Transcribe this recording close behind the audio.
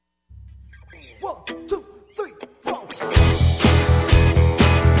1, 2, 3, 4.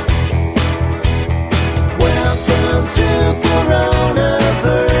 Welcome to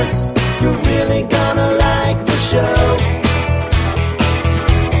Coronaverse. You're really gonna like the show.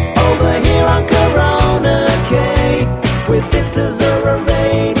 Over here on Corona K with Itazura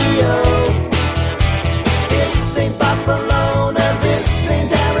Radio. This ain't Barcelona, this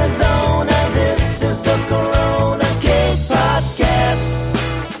ain't Arizona, this is the Corona K podcast.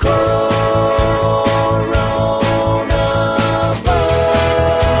 Coronaverse.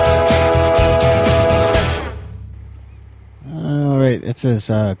 All right, this is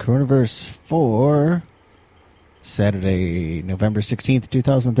Coronaverse for Saturday, November 16th,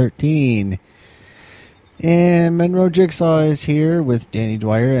 2013. And Monroe Jigsaw is here with Danny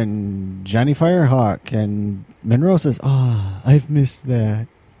Dwyer and Johnny Firehawk. And Monroe says, I've missed that.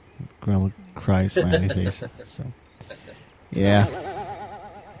 Gorilla cries, smiley face. So, yeah.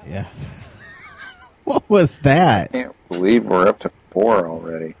 Yeah. What was that? I can't believe we're up to 4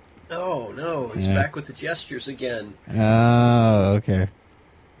 already. Oh, no, he's back with the gestures again. Oh, okay.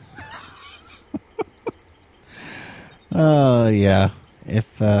 Oh, yeah.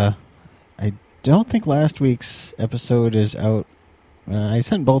 If, I don't think last week's episode is out. I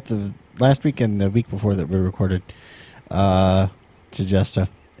sent both the last week and the week before that we recorded to Jesta.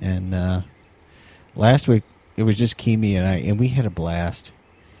 And last week it was just Keeme and I, and we had a blast.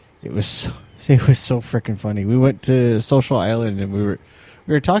 It was so freaking funny. We went to Social Island and we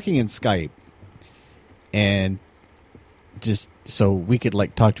were talking in Skype, and just so we could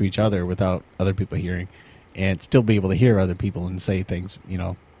like talk to each other without other people hearing, and still be able to hear other people and say things, you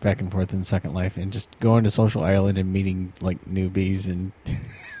know, back and forth in Second Life, and just going to Social Island and meeting like newbies and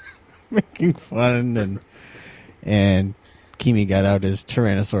making fun, and Keeme got out his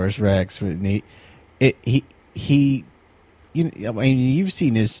Tyrannosaurus Rex. And he you know, I mean, you've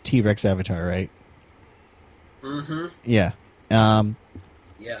seen his T-Rex avatar, right? Mm-hmm. Yeah.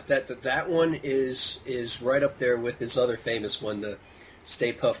 Yeah, that one is right up there with his other famous one, the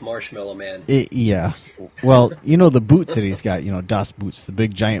Stay Puft Marshmallow Man. Yeah. Well, you know the boots that he's got, you know, Das boots, the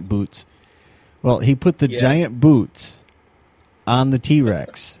big giant boots. Well, he put the giant boots on the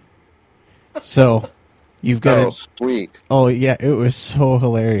T-Rex. So you've got sweet. Oh yeah, it was so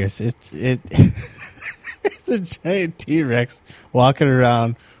hilarious. It's it's a giant T-Rex walking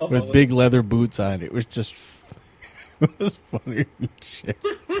around with big leather boots on. It was just it was funny than shit.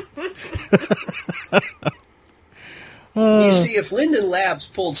 You see, if Linden Labs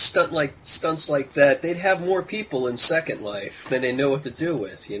pulled stunts like that, they'd have more people in Second Life than they know what to do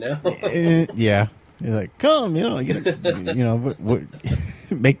with, you know? Yeah. He's like, come, you know,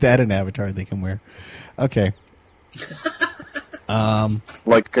 make that an avatar they can wear. Okay.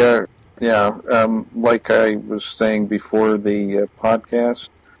 Like I was saying before the podcast,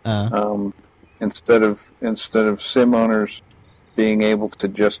 instead of sim owners being able to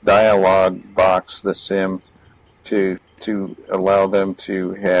just dialogue box the sim to allow them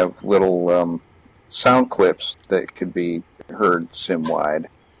to have little sound clips that could be heard sim wide.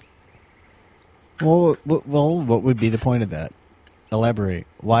 Well, what would be the point of that? Elaborate.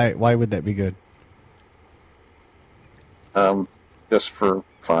 Why would that be good? Just for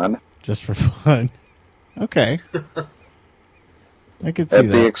fun. Just for fun. Okay. I could see at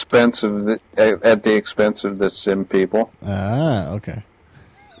that. the expense of the sim people. Ah, okay.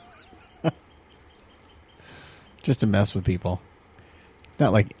 Just to mess with people.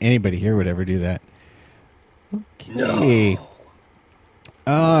 Not like anybody here would ever do that. Okay. No.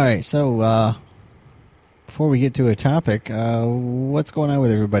 All right. So before we get to a topic, what's going on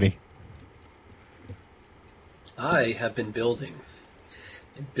with everybody? I have been building.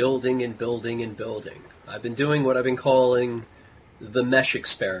 And building and building and building. I've been doing what I've been calling the mesh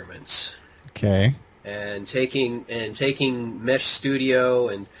experiments. Okay. And taking Mesh Studio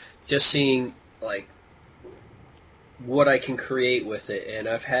and just seeing like what I can create with it. And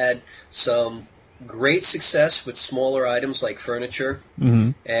I've had some great success with smaller items like furniture.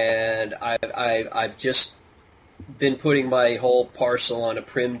 Mm-hmm. And I've just been putting my whole parcel on a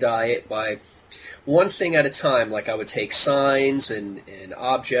prim diet by one thing at a time. Like I would take signs and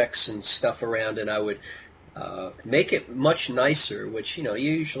objects and stuff around, and I would make it much nicer, which, you know,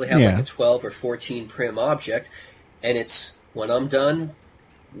 you usually have like a 12 or 14 prim object, and it's, when I'm done,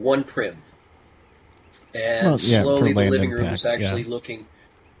 one prim. And slowly the living room is actually looking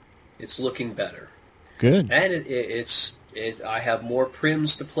better. Good. And I have more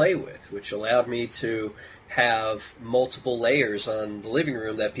prims to play with, which allowed me to have multiple layers on the living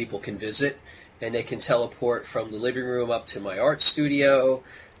room that people can visit, and they can teleport from the living room up to my art studio,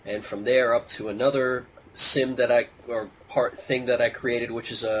 and from there up to another sim thing that I created,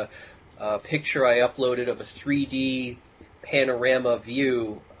 which is a picture I uploaded of a 3D panorama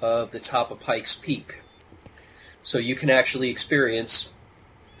view of the top of Pikes Peak. So you can actually experience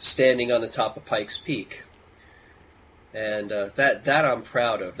standing on the top of Pikes Peak. And that I'm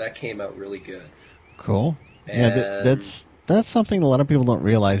proud of. That came out really good. Cool. Yeah, that's something a lot of people don't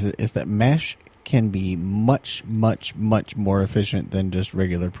realize is that Mesh can be much, much, much more efficient than just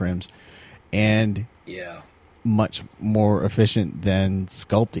regular prims. And much more efficient than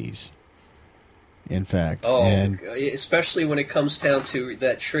Sculpties. In fact, especially when it comes down to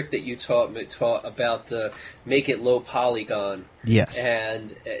that trick that you taught about the make it low polygon. Yes,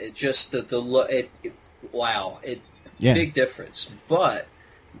 and just big difference. But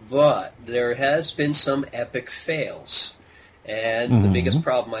there has been some epic fails, and the biggest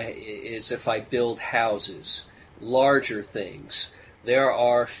problem is if I build houses, larger things. There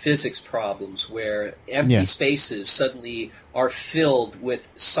are physics problems where empty spaces suddenly are filled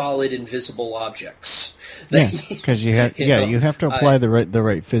with solid, invisible objects. Because you have to apply the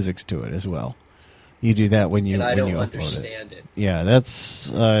right physics to it as well. You do that when you and I when don't you understand it. Yeah,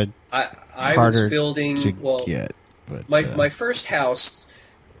 that's I harder was building to get. But, my first house,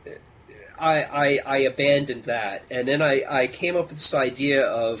 I abandoned that, and then I came up with this idea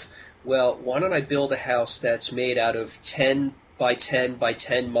of, well, why don't I build a house that's made out of 10 by 10 by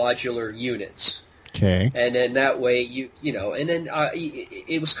 10 modular units. Okay. And then that way,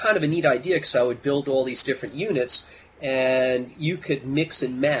 it was kind of a neat idea because I would build all these different units, and you could mix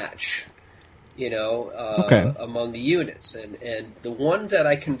and match, among the units. And the one that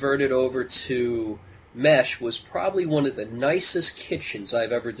I converted over to Mesh was probably one of the nicest kitchens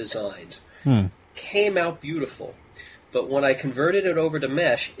I've ever designed. Came out beautiful. But when I converted it over to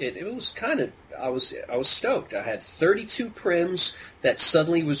Mesh, it was kind of, I was stoked. I had 32 prims that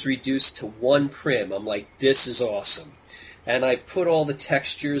suddenly was reduced to one prim. I'm like, this is awesome. And I put all the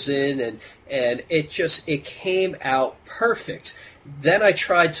textures in, and it came out perfect. Then I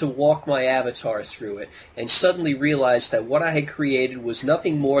tried to walk my avatar through it, and suddenly realized that what I had created was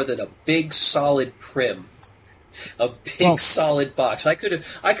nothing more than a big solid prim. A big solid box. I could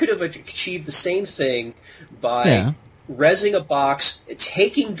have achieved the same thing by resing a box,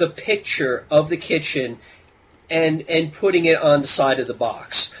 taking the picture of the kitchen, and putting it on the side of the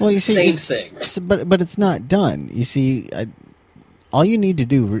box. Well, you see, same thing. But it's not done. You see, all you need to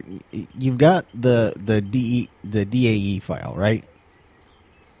do, you've got the DAE file, right?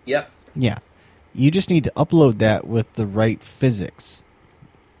 Yep. Yeah. You just need to upload that with the right physics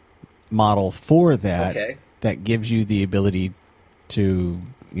model for that. Okay. That gives you the ability to,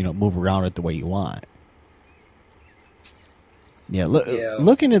 move around it the way you want. Yeah,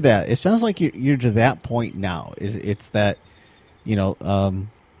 look into that. It sounds like you're to that point now. It's that,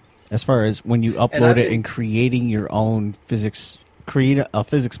 as far as when you upload it and creating your own physics, create a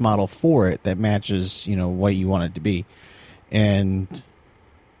physics model for it that matches, what you want it to be, and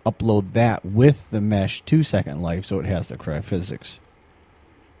upload that with the Mesh 2-second life so it has the correct physics.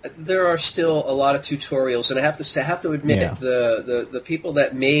 There are still a lot of tutorials, and I have to admit the people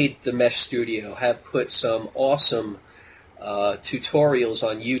that made the Mesh Studio have put some awesome tutorials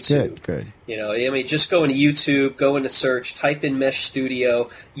on YouTube. Good. Just go into YouTube, go into search, type in Mesh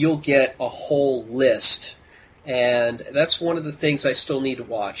Studio, you'll get a whole list. And that's one of the things I still need to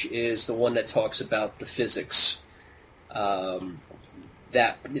watch, is the one that talks about the physics.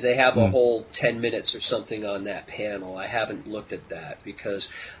 That they have a whole 10 minutes or something on that panel. I haven't looked at that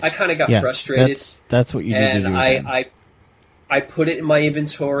because I kind of got frustrated. That's what you need to do. And I put it in my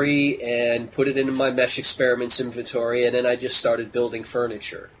inventory and put it into my Mesh Experiments inventory, and then I just started building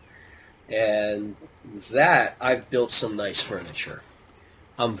furniture. And that, I've built some nice furniture.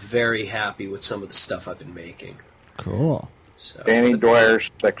 I'm very happy with some of the stuff I've been making. Cool. So, Danny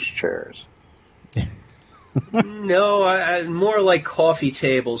Dwyer's sex chairs. No, I more like coffee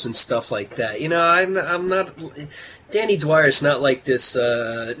tables and stuff like that. I'm not. Danny Dwyer's not like this.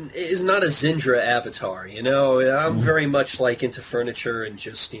 Is not a Zindra avatar. I'm very much like into furniture and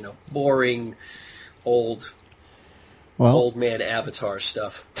just boring, old man avatar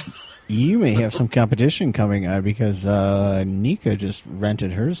stuff. You may have some competition coming out because Nika just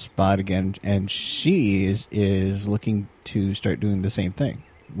rented her spot again, and she is looking to start doing the same thing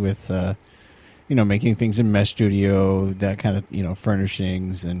with. Making things in Mesh Studio, that kind of,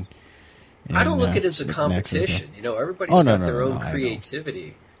 furnishings and I don't look at it as a competition. Everybody's got their own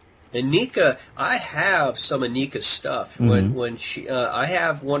creativity. And Nika, I have some of Nika's stuff. When she, I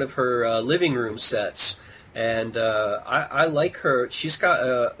have one of her living room sets, and I like her. She's got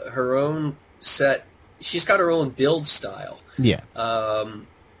her own set. She's got her own build style. Yeah.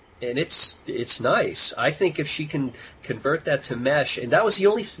 and it's nice. I think if she can convert that to mesh, and that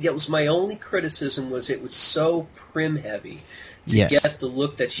was my only criticism, was it was so prim heavy to get the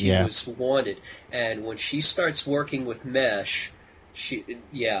look that she was wanted. And when she starts working with mesh,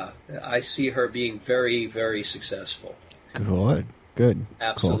 I see her being very, very successful. Good.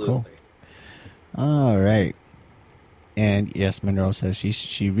 Absolutely. Cool. All right. And yes, Monroe says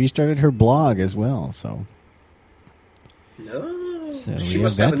she restarted her blog as well. So she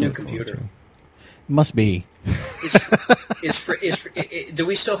must have a new computer. Must be. Do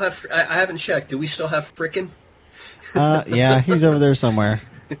we still have? I haven't checked. Do we still have Frickin'? Yeah, he's over there somewhere.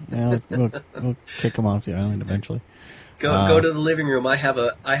 Yeah, we'll kick him off the island eventually. Go to the living room. I have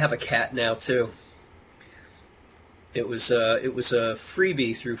a cat now too. It was a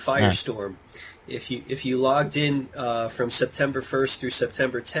freebie through Firestorm. If you logged in from September 1st through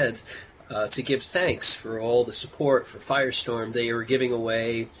September 10th to give thanks for all the support for Firestorm, they were giving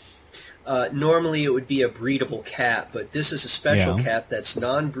away. Normally it would be a breedable cat, but this is a special cat that's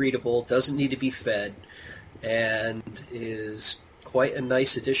non-breedable, doesn't need to be fed, and is quite a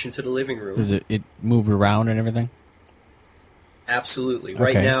nice addition to the living room. Does it move around and everything? Absolutely. Okay.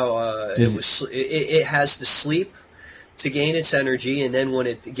 Right now, it has to sleep to gain its energy, and then when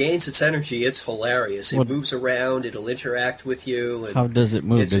it gains its energy, it's hilarious. It moves around, it'll interact with you. And how does it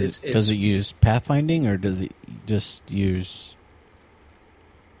move? Does it use pathfinding, or does it just use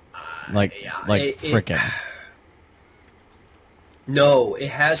frickin'? No, it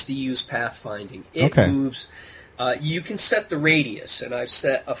has to use pathfinding. It moves. You can set the radius, and I've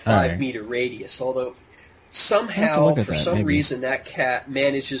set a 5-meter radius, although somehow, for some reason, that cat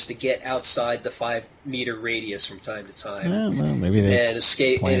manages to get outside the 5-meter radius from time to time, and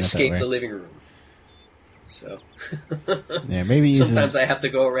escape the living room. So, maybe sometimes I have to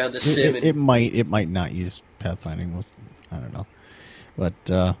go around the sim. It might not use pathfinding. I don't know, but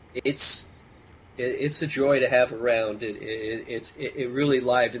it's a joy to have around. It really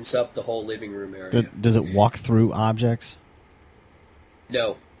livens up the whole living room area. Does it walk through objects?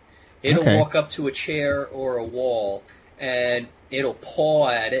 No. It'll walk up to a chair or a wall, and it'll paw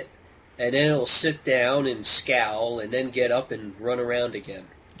at it, and then it'll sit down and scowl, and then get up and run around again.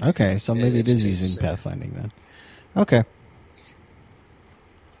 Okay, so maybe it is using pathfinding then. Okay.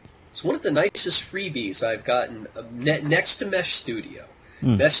 It's one of the nicest freebies I've gotten next to Mesh Studio.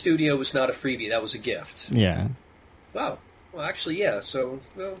 Mesh Studio was not a freebie; that was a gift. Yeah. Wow. Well, actually, yeah. So,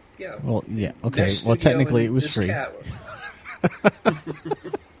 yeah. Well, yeah. Okay. Well, technically, it was free. Cat.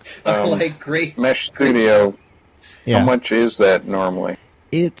 Great Mesh Studio. How much is that normally?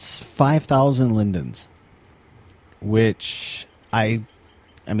 It's 5,000 lindens, which I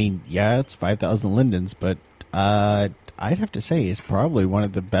mean, it's 5,000 lindens, but I'd have to say it's probably one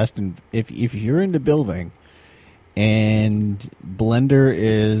of the best. If you're into building, and Blender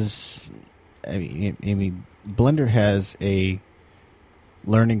is, I mean, Blender has a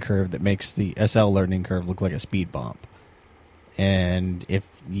learning curve that makes the SL learning curve look like a speed bump. And if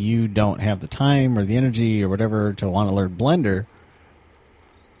you don't have the time or the energy or whatever to want to learn Blender,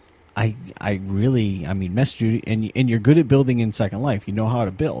 I mean, Mesh Studio, and you're good at building in Second Life, you know how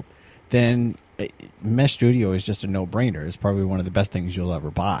to build, then Mesh Studio is just a no-brainer. It's probably one of the best things you'll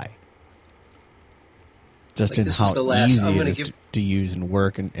ever buy. Just in how easy it is to use and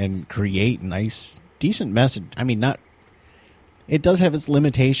work and create nice, decent message. I mean, it does have its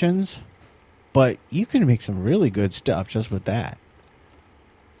limitations, but you can make some really good stuff just with that.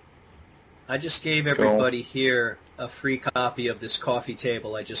 I just gave everybody here a free copy of this coffee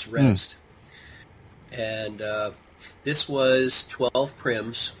table I just rezzed. And this was 12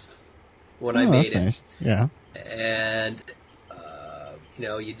 prims when I made it. Nice. Yeah. And,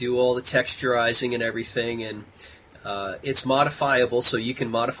 you do all the texturizing and everything, and it's modifiable, so you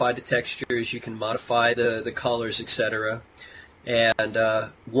can modify the textures, you can modify the colors, etc. And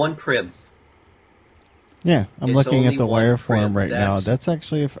 1 prim. Yeah, I'm looking at the wireform right now. That's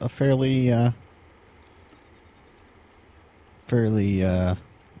actually a fairly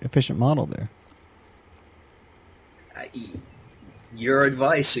efficient model there. Your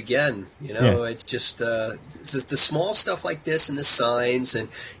advice again, it's just the small stuff like this and the signs, and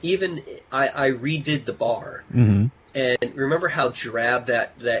even I redid the bar. Mm-hmm. And remember how drab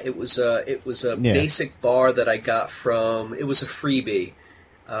that it was a basic bar that I got from, it was a freebie.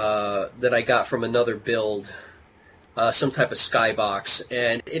 That I got from another build, some type of skybox,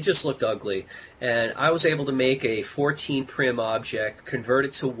 and it just looked ugly. And I was able to make a 14 prim object, convert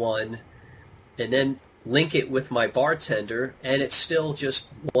it to 1, and then link it with my bartender, and it's still just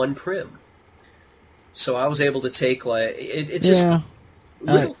 1 prim. So I was able to take little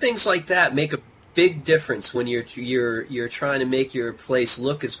things like that make big difference when you're trying to make your place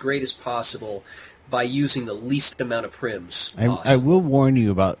look as great as possible by using the least amount of prims possible. I will warn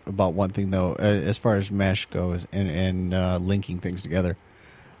you about one thing, though, as far as mesh goes and linking things together.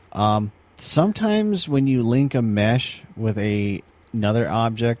 Sometimes when you link a mesh with another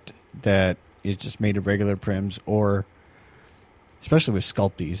object that is just made of regular prims, or especially with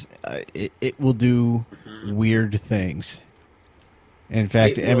Sculpties, it will do weird things. In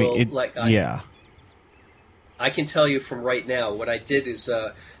fact, I can tell you from right now, what I did is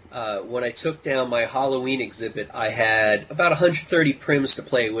when I took down my Halloween exhibit, I had about 130 prims to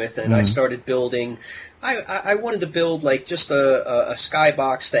play with, and I started building. I wanted to build like just a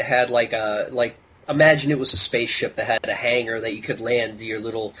skybox that had like imagine it was a spaceship that had a hangar that you could land your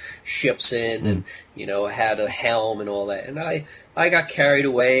little ships in, and had a helm and all that. And I got carried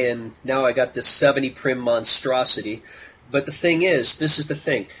away, and now I got this 70 prim monstrosity. But the thing is, this is the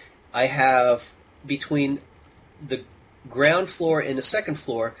thing, I have between the ground floor and the second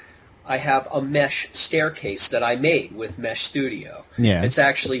floor, I have a mesh staircase that I made with Mesh Studio. Yeah. It's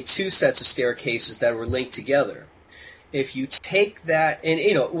actually two sets of staircases that were linked together. If you take that, and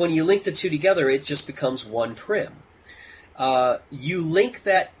when you link the two together, it just becomes one prim. You link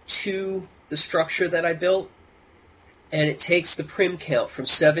that to the structure that I built, and it takes the prim count from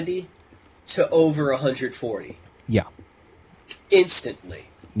 70 to over 140. Yeah. Instantly.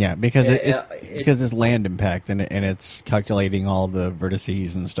 Yeah, because because it's land impact, and it's calculating all the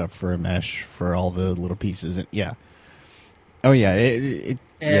vertices and stuff for a mesh for all the little pieces. And you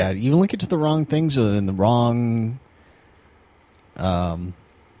link it to the wrong things or in the wrong. I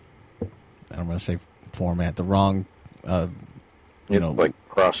don't want to say format, the wrong. Like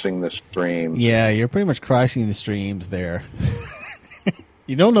crossing the streams. Yeah, you're pretty much crossing the streams there.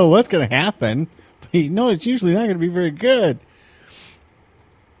 You don't know what's going to happen, but you know it's usually not going to be very good.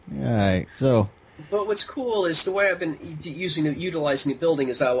 All right, so. But what's cool is the way I've been utilizing the building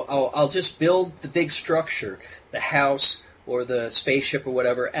is I'll just build the big structure, the house or the spaceship or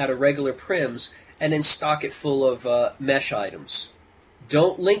whatever, out of regular prims, and then stock it full of mesh items.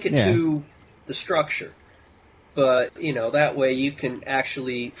 Don't link it to the structure, but that way you can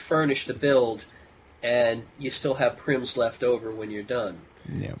actually furnish the build, and you still have prims left over when you're done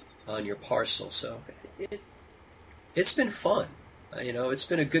on your parcel. So it's been fun. It's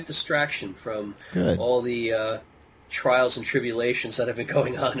been a good distraction from all the trials and tribulations that have been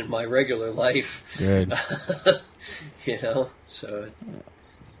going on in my regular life. Good.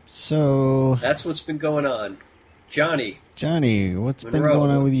 So that's what's been going on. Johnny, what's been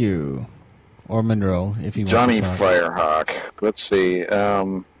going on with you? Or Monroe, if you want Johnny to talk. Firehawk. Let's see.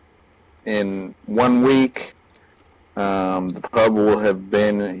 In 1 week, the pub will have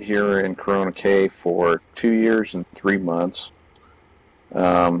been here in Corona K for 2 years and 3 months.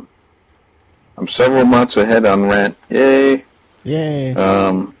 I'm several months ahead on rent. Yay!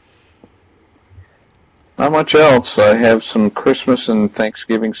 Not much else. I have some Christmas and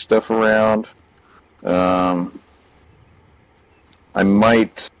Thanksgiving stuff around. I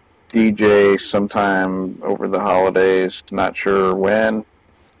might DJ sometime over the holidays. Not sure when.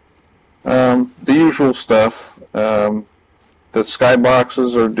 The usual stuff. The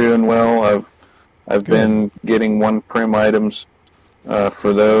skyboxes are doing well. I've been getting one prim items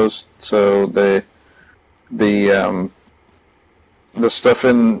for those. So the stuff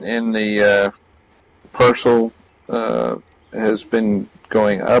in the parcel has been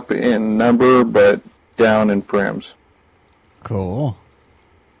going up in number, but down in prims. Cool.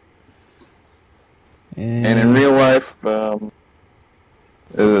 And in real life, I've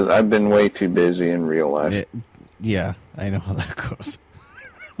been way too busy in real life. Yeah, I know how that goes.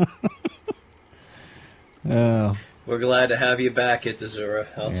 Oh. We're glad to have you back, Itazura,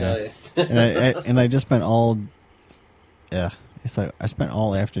 I'll tell you. and I just spent it's like I spent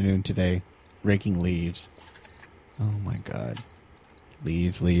all afternoon today raking leaves. Oh my god.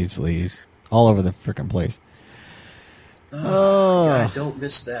 Leaves. All over the frickin' place. Oh, God, I don't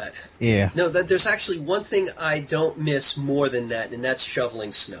miss that. Yeah. No, there's actually one thing I don't miss more than that, and that's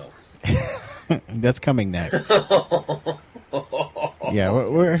shoveling snow. That's coming next. Yeah,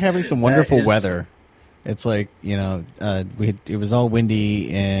 we're having some wonderful weather. It's like, it was all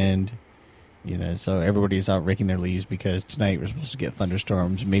windy, and, so everybody's out raking their leaves because tonight we're supposed to get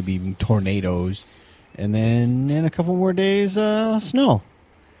thunderstorms, maybe even tornadoes, and then in a couple more days, snow.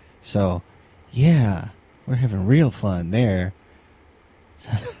 So, yeah. We're having real fun there.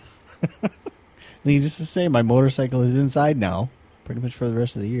 Needless to say, my motorcycle is inside now, pretty much for the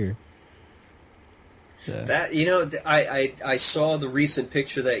rest of the year. That I saw the recent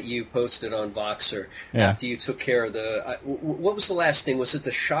picture that you posted on Voxer after you took care of the. What was the last thing? Was it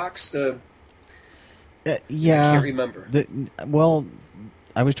the shocks? Yeah. I can't remember. Well,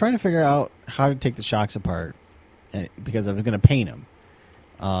 I was trying to figure out how to take the shocks apart because I was going to paint them.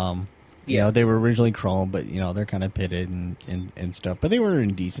 You know, they were originally chrome, but, you know, they're kind of pitted and stuff. But they were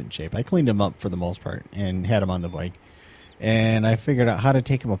in decent shape. I cleaned them up for the most part and had them on the bike. And I figured out how to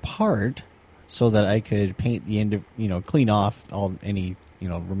take them apart so that I could paint the end of, you know, clean off any, you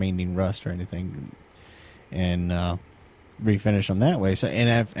know, remaining rust or anything and refinish them that way. So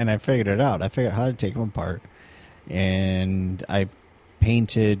and I figured it out. I figured out how to take them apart. And I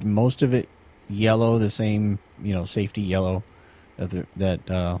painted most of it yellow, the same, you know, safety yellow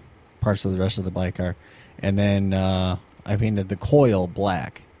that parts of the rest of the bike are. And then I painted the coil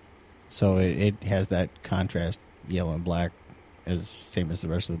black. So it has that contrast yellow and black as same as the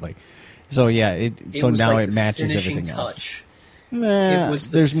rest of the bike. So yeah, so now it matches everything else. Nah, it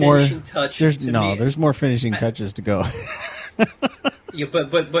was the finishing touch. There's more finishing touches to go. Yeah,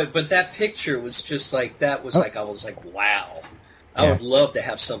 but that picture was just like that. Was like I was like, wow, I would love to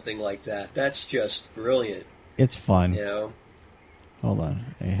have something like that. That's just brilliant. It's fun. You know. Hold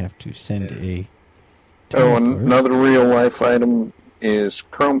on, I have to send a. Oh, another real life item is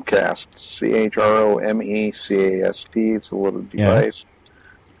Chromecast. CHROMECAST. It's a little device.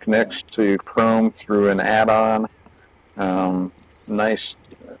 Connects to Chrome through an add-on. Nice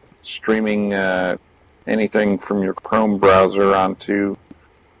streaming anything from your Chrome browser onto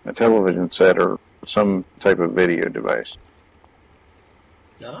a television set or some type of video device.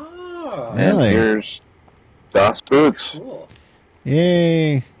 Oh, and really? Here's Das Boots. Cool.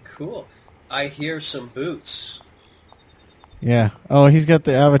 Yay! Cool. I hear some boots. Yeah. Oh, he's got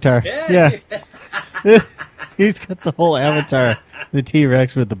the avatar. Yeah. He's got the whole avatar. The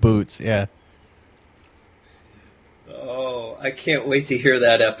T-Rex with the boots. Yeah. Oh, I can't wait to hear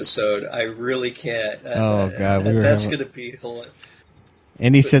that episode. I really can't. Oh, God. That's going to be hilarious.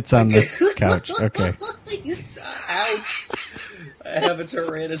 And he sits on the couch. Okay. Ouch. I have a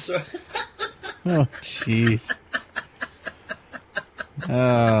Tyrannosaurus. Oh, jeez.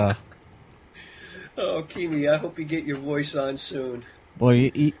 Oh, Keeme, I hope you get your voice on soon. Well,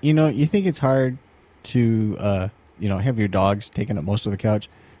 you know, you think it's hard to, you know, have your dogs taking up most of the couch.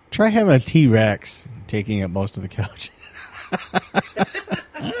 Try having a T-Rex taking up most of the couch. Are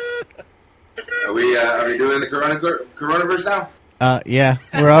we doing the Coronaverse now? Yeah,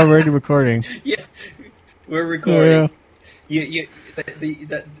 we're already recording. Yeah, we're recording. Yeah.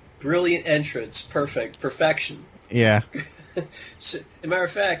 The brilliant entrance, perfection. Yeah. So, as a matter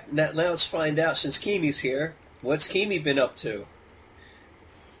of fact, now let's find out, since Keeme's here, what's Keeme been up to?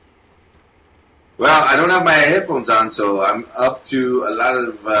 Well, I don't have my headphones on, so I'm up to a lot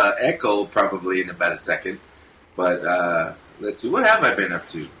of echo probably in about a second. But let's see, what have I been up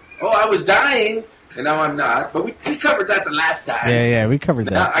to? Oh, I was dying, and now I'm not. But we covered that the last time. Yeah, we covered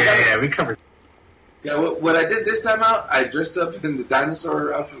that. We covered. Yeah, what I did this time out, I dressed up in the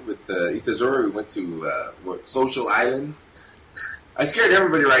dinosaur outfit with Itazura. We went to Social Island. I scared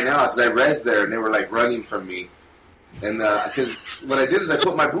everybody right now because I rezzed there, and they were like running from me. And because what I did is I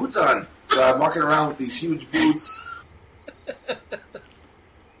put my boots on. So I'm walking around with these huge boots.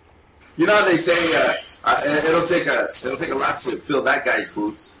 You know how they say it'll take a lot to fill that guy's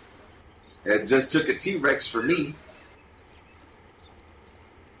boots. It just took a T-Rex for me.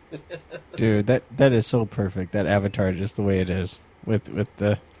 Dude, that is so perfect. That avatar, just the way it is, with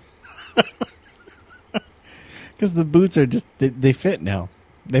the, because the boots are just they fit now.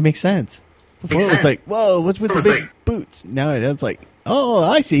 They make sense. Before it was like, whoa, what's with the big boots? Now it's like, oh,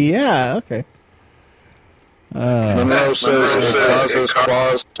 I see. Yeah, okay. Monroe says it causes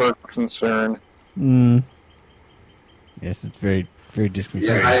cause for concern. Yes, it's very, very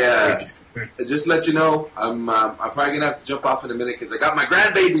disconcerting. Yeah, just let you know, I'm probably gonna have to jump off in a minute because I got my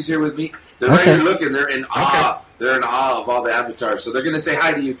grandbabies here with me. They're right here looking. They're in awe. They're in awe of all the avatars. So they're gonna say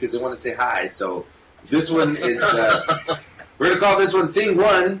hi to you because they want to say hi. So this one is we're gonna call this one Thing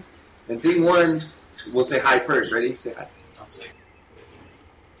 1, and Thing 1 we'll say hi first. Ready? Say hi. I'll say.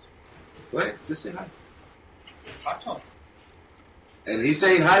 Go ahead. Just say hi. Talk to him. And he's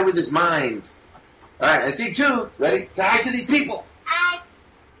saying hi with his mind. All right. And Thing 2. Ready? Say hi to these people. Hi.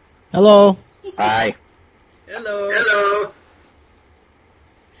 Hello. Hi. Hello. Hello.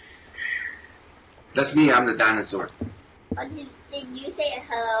 That's me. I'm the dinosaur. Did you say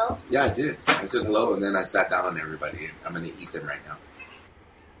hello? Yeah, I did. I said hello, and then I sat down on everybody. I'm going to eat them right now.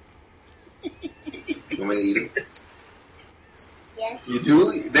 You want me to eat them? Yes. You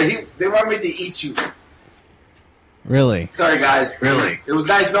do? They want me to eat you. Really? Sorry, guys. Really? It was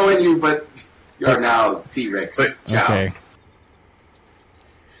nice knowing you, but you're now T-Rex. Ciao. Okay.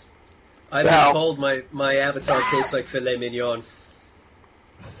 I've been told my avatar tastes like filet mignon.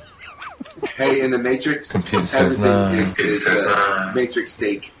 Hey, in the Matrix, everything is Matrix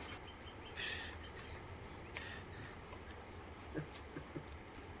steak.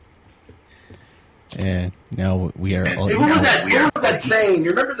 And now we are all. Hey, what was that saying? You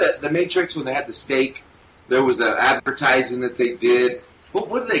remember the Matrix when they had the steak? There was an advertising that they did.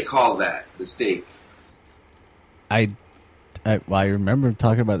 What do they call that? The steak. I remember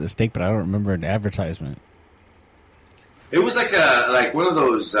talking about the steak, but I don't remember an advertisement. It was like one of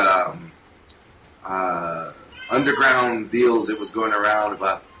those underground deals that was going around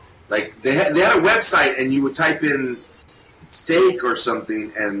about. Like they had a website, and you would type in steak or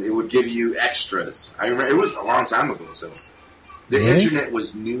something, and it would give you extras. I remember it was a long time ago, so the internet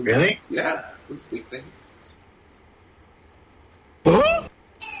was new. Really? Yeah, it was a big thing.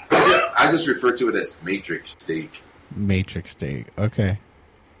 I just refer to it as Matrix steak. Matrix steak. Okay.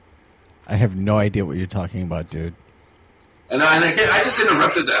 I have no idea what you're talking about, dude. And I just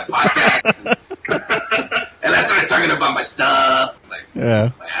interrupted that podcast, and I started talking about my stuff, like my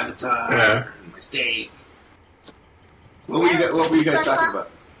avatar, and my steak. What were you guys talking about?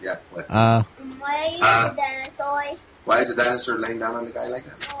 Yeah. What? Why is the dinosaur? Why is the dinosaur laying down on the guy like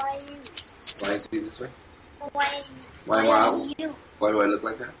that? Why Why is he this way? Why you? Why do I look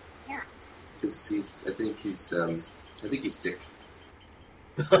like that? Yeah. Because I think he's sick.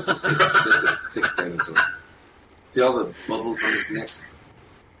 That's a sick dinosaur. See all the bubbles on his neck?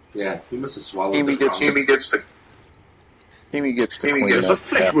 Yeah, he must have swallowed Keeme gets to clean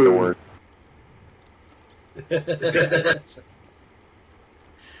up afterward.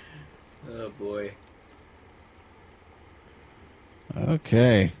 Oh boy.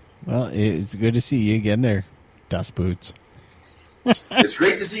 Okay. Well, it's good to see you again there, Dust Boots. It's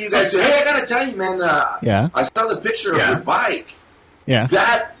great to see you guys too. Hey, I gotta tell you, man. I saw the picture of your bike. Yeah.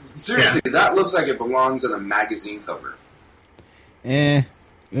 That looks like it belongs on a magazine cover.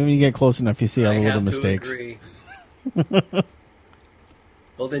 When you get close enough, you see all the little mistakes. Agree.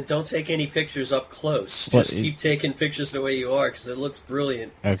 Well, then don't take any pictures up close. Just keep taking pictures the way you are, because it looks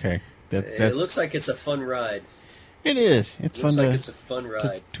brilliant. Okay. It looks like it's a fun ride. It is. It's fun like it's a fun ride.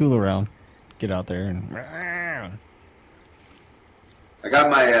 To tool around. Get out there and... I got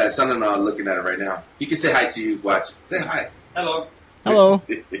my son-in-law looking at it right now. He can say hi to you. Watch. Say hi. Hello. Hello.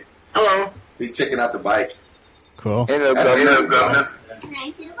 Hello. He's checking out the bike. Cool. Hello, Governor. Can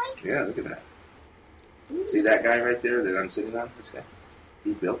I see the bike? Yeah, look at that. See that guy right there that I'm sitting on? This guy.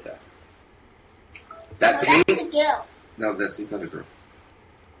 He built that. That paint? That's a girl. No, he's not a girl.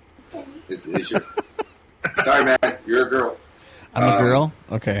 It's sure. Sorry, man. You're a girl. I'm a girl?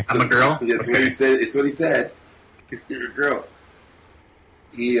 Okay. I'm a girl? That's what he said. It's what he said. You're a girl.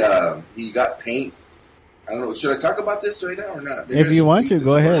 He got paint. I don't know. Should I talk about this right now or not? Maybe if you want to,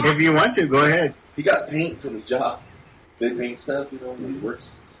 go ahead. He got paint from his job. Big paint stuff, when he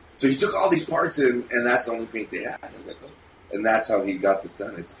works. So he took all these parts in, and that's the only paint they had. And that's how he got this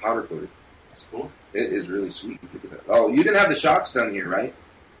done. It's powder coated. That's cool. It is really sweet. Look at that. Oh, you didn't have the shocks done here, right?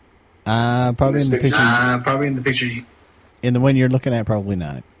 Probably in the picture. Probably in the picture. In the one you're looking at, probably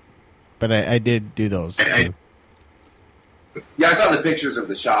not. But I did do those. Yeah, I saw the pictures of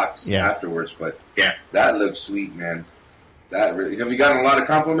the shocks afterwards, but that looks sweet, man. That really. Have you gotten a lot of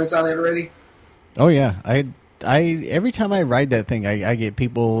compliments on it already? Oh yeah, I every time I ride that thing, I get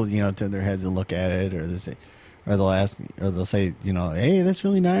people turn their heads and look at it, or they'll ask, or they'll say, hey, that's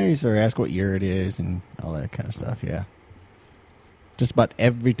really nice, or ask what year it is and all that kind of stuff. Yeah, just about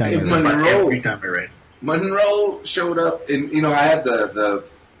every time. Every time I ride. Monroe showed up, and I had the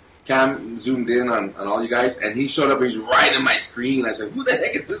cam zoomed in on all you guys, and he showed up. He's right in my screen. I said, "Who the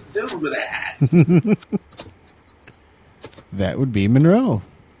heck is this dude with a hat?" That would be Monroe.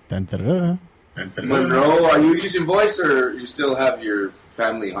 Dun, dun, dun. Monroe, are you using voice, or you still have your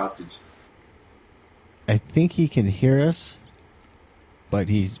family hostage? I think he can hear us, but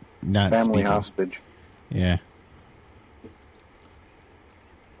he's not family speaking. Hostage. Yeah.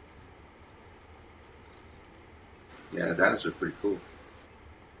 Yeah, the dinosaurs are pretty cool.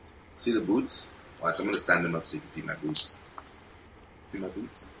 See the boots? Watch, I'm going to stand them up so you can see my boots. See my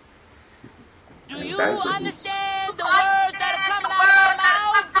boots? Do you understand the words that are coming out of my mouth?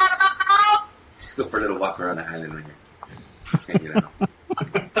 Let's go for a little walk around the island right here. Can't get out.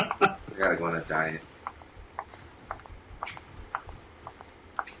 I gotta go on a diet.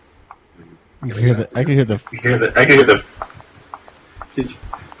 I can hear the.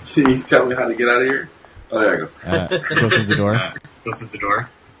 Can you tell me how to get out of here? Oh, there I go. Close to the door.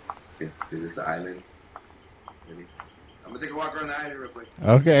 Okay, see this island. Ready? I'm gonna take a walk around the island real quick.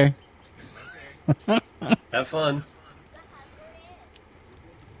 Okay. Have fun.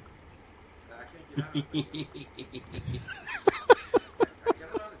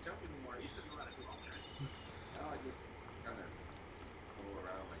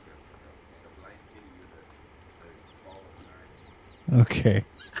 Okay.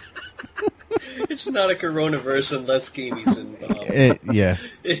 It's not a coronaverse unless Keeme's involved.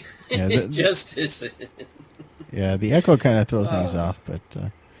 It just isn't. Yeah, the echo kind of throws things off, but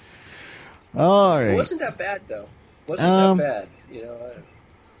all right. It wasn't that bad though. Wasn't that bad, you know.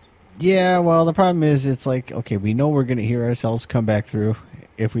 Yeah, well, the problem is, it's like, okay, we know we're going to hear ourselves come back through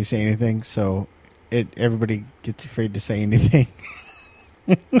if we say anything, so everybody gets afraid to say anything.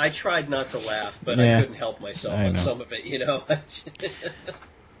 I tried not to laugh, but I couldn't help myself on some of it, you know.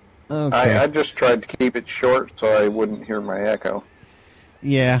 Okay. I just tried to keep it short so I wouldn't hear my echo.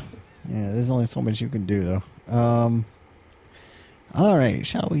 Yeah, there's only so much you can do, though. All right,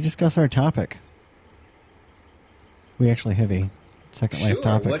 shall we discuss our topic? We actually have a Second Life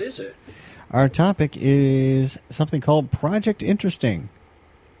topic. What is it? Our topic is something called Project Interesting.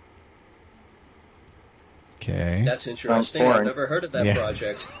 Okay. That's interesting. I've never heard of that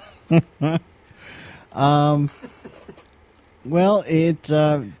project. Well,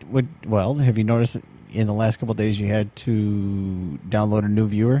 have you noticed in the last couple of days you had to download a new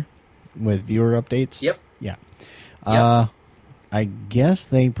viewer with viewer updates? Yep. Yeah. I guess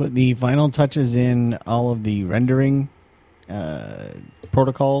they put the final touches in all of the rendering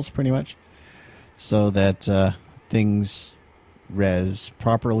protocols, pretty much, so that things res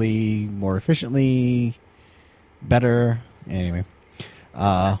properly, more efficiently, better. Anyway,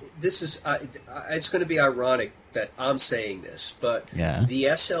 this is it's going to be ironic that I'm saying this, but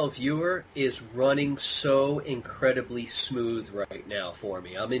the SL viewer is running so incredibly smooth right now for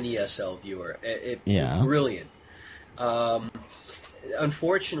me. I'm in the SL viewer. Brilliant.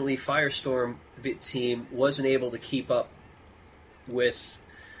 Unfortunately, Firestorm, the team, wasn't able to keep up with,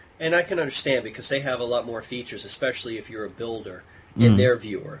 and I can understand because they have a lot more features, especially if you're a builder, in their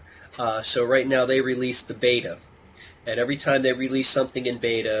viewer. So right now they released the beta, and every time they release something in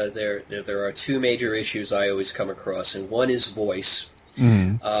beta, there are two major issues I always come across, and one is voice.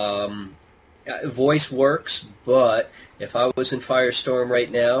 Voice works, but if I was in Firestorm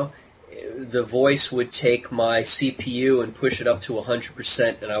right now, the voice would take my CPU and push it up to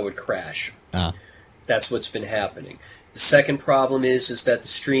 100%, and I would crash. That's what's been happening. The second problem is that the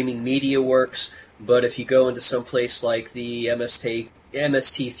streaming media works, but if you go into some place like the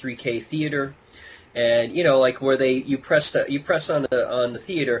MST3K theater, and like where you press on the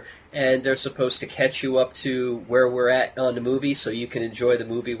theater, and they're supposed to catch you up to where we're at on the movie, so you can enjoy the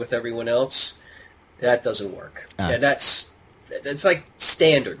movie with everyone else. That doesn't work. And that's like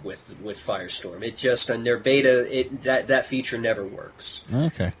standard with Firestorm. It just on their beta, that feature never works.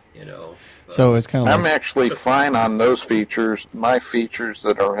 Okay. So it's kind of. I'm actually fine on those features. My features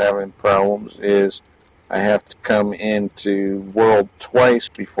that are having problems is I have to come into World twice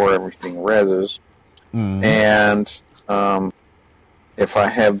before everything reses, and if I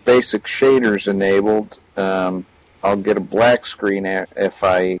have basic shaders enabled, I'll get a black screen if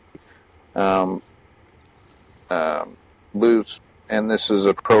I lose. And this is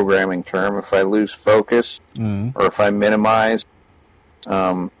a programming term. If I lose focus or if I minimize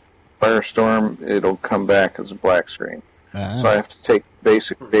Firestorm, it'll come back as a black screen. So I have to take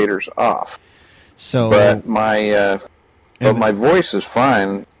basic shaders off. But my voice is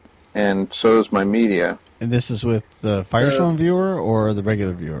fine, and so is my media. And this is with the Firestorm viewer or the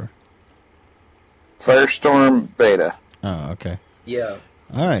regular viewer? Firestorm beta. Oh, okay. Yeah.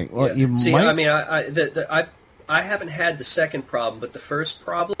 All right. Well, you see, might... I mean, I haven't had the second problem, but the first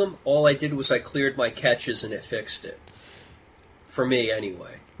problem, all I did was I cleared my catches and it fixed it. For me,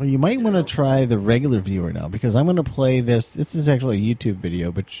 anyway. Well, you might want to try the regular viewer now, because I'm going to play this. This is actually a YouTube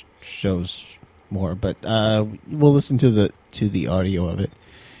video, but shows more. But we'll listen to the audio of it.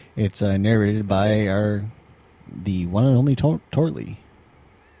 It's narrated by the one and only Torley.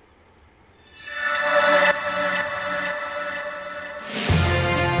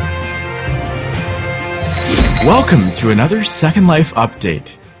 Welcome to another Second Life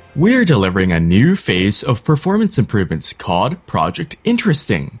update. We're delivering a new phase of performance improvements called Project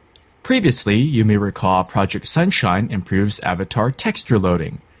Interesting. Previously, you may recall Project Sunshine improves avatar texture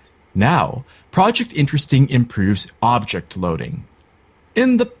loading. Now, Project Interesting improves object loading.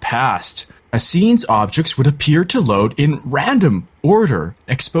 In the past, a scene's objects would appear to load in random order,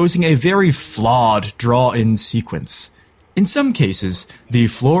 exposing a very flawed draw-in sequence. In some cases, the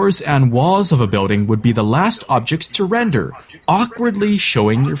floors and walls of a building would be the last objects to render, awkwardly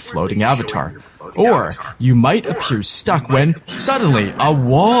showing your floating avatar. Or you might appear stuck when, suddenly, a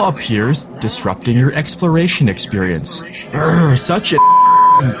wall appears, disrupting your exploration experience. Such a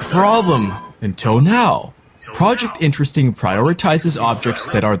problem. Until now. Project Interesting prioritizes objects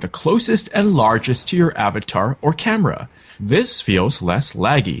that are the closest and largest to your avatar or camera. This feels less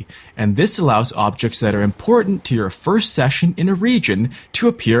laggy, and this allows objects that are important to your first session in a region to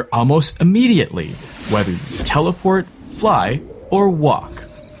appear almost immediately, whether you teleport, fly, or walk.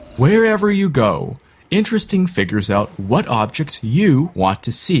 Wherever you go, Interesting figures out what objects you want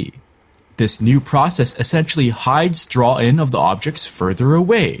to see. This new process essentially hides draw-in of the objects further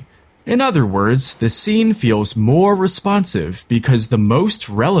away. In other words, the scene feels more responsive because the most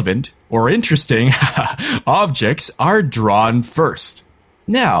relevant or interesting objects are drawn first.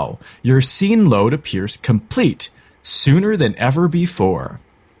 Now, your scene load appears complete, sooner than ever before.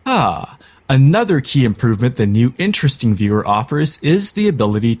 Another key improvement the new Interesting Viewer offers is the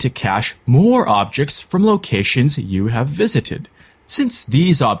ability to cache more objects from locations you have visited. Since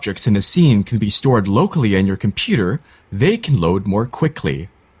these objects in a scene can be stored locally on your computer, they can load more quickly.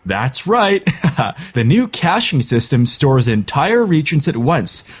 That's right! The new caching system stores entire regions at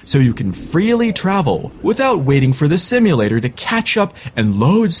once, so you can freely travel without waiting for the simulator to catch up and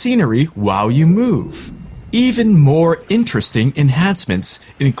load scenery while you move. Even more interesting enhancements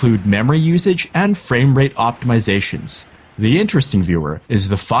include memory usage and frame rate optimizations. The Interesting Viewer is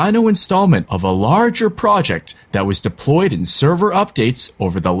the final installment of a larger project that was deployed in server updates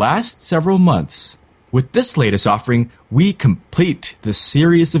over the last several months. With this latest offering, we complete the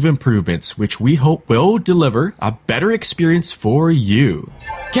series of improvements which we hope will deliver a better experience for you.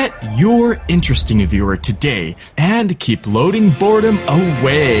 Get your Interesting Viewer today and keep loading boredom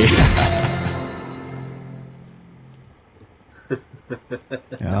away.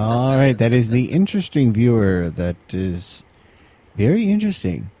 All right, that is the Interesting Viewer. That is very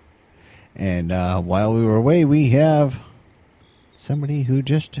interesting. And while we were away, we have somebody who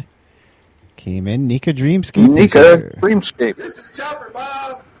just came in. Nika Dreamscape. Nika Dreamscape. This is Chopper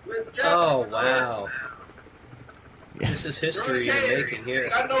Bob. Oh, wow. This is history you're making here.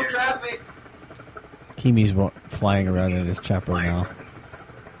 Got no traffic. Keeme's flying around in his chopper now.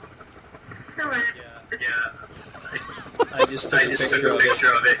 I just took a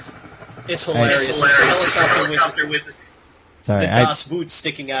picture of it. It's hilarious. It's a helicopter with Sorry, the DOS boots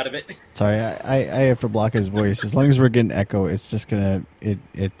sticking out of it. Sorry, I have to block his voice. As long as we're getting echo, it's just gonna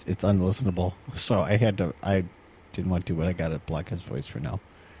it's unlistenable. So I didn't want to, but I gotta block his voice for now.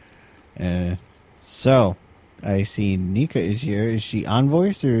 So I see Nika is here. Is she on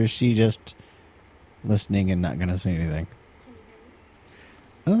voice or is she just listening and not gonna say anything?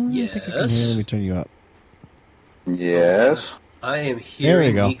 Oh, yes. I think I can hear. Let me turn you up. Yes. I am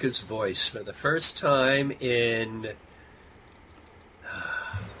hearing Nika's voice for the first time in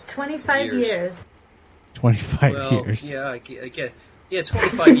 25 years. 25 years. Yeah, I get. Yeah,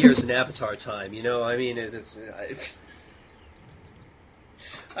 25 years in Avatar time. You know, I mean,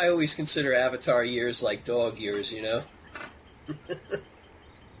 I always consider Avatar years like dog years. You know.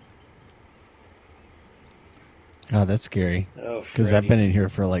 Oh, that's scary. Oh, because I've been in here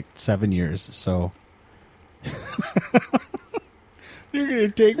for like 7 years, so. You're going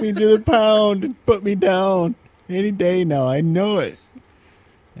to take me to the pound and put me down any day now. I know it.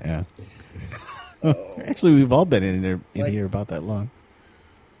 Yeah. Actually, we've all been in here about that long.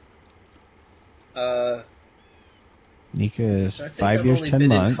 Nika is 5 years, 10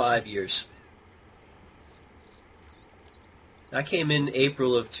 months. 5 years. I came in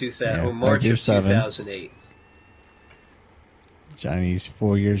April of 2000 or March of 2008. Johnny's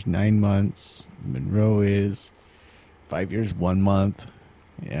 4 years, 9 months. Monroe is 5 years, 1 month.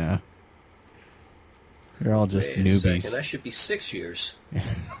 Yeah. They're all just newbies. Second. I should be 6 years.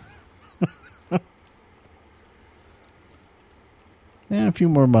 Yeah, a few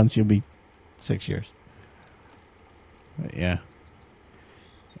more months, you'll be 6 years. But yeah.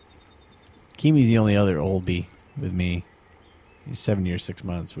 Keeme's the only other oldie with me. He's 7 years, 6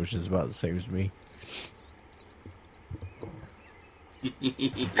 months, which is about the same as me.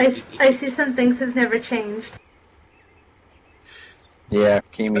 I see some things have never changed. Yeah,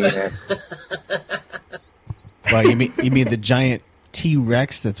 Keeme. Well, you mean the giant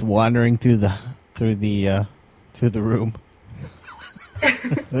T-Rex that's wandering through the room?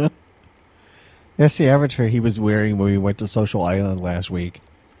 That's the avatar he was wearing when we went to Social Island last week.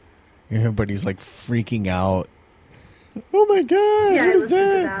 Everybody's like freaking out. Oh my god! Yeah, I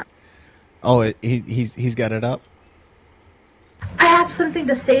listened to that. Oh, he's got it up. I have something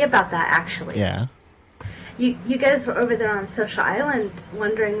to say about that, actually. Yeah. You guys were over there on Social Island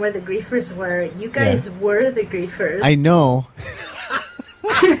wondering where the griefers were. You guys were the griefers. I know.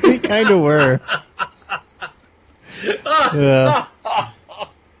 We kind of were.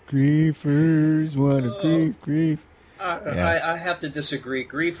 Griefers want to grief. I have to disagree.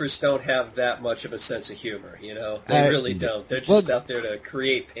 Griefers don't have that much of a sense of humor, They really don't. They're just out there to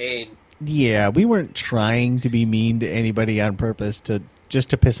create pain. Yeah, we weren't trying to be mean to anybody on purpose to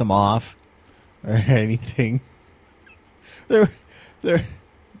piss them off or anything. We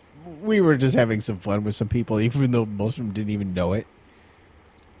were just having some fun with some people, even though most of them didn't even know it.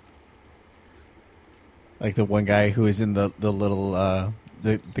 Like the one guy who was in the little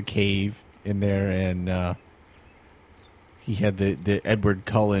the cave in there, and he had the Edward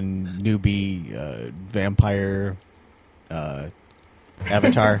Cullen newbie vampire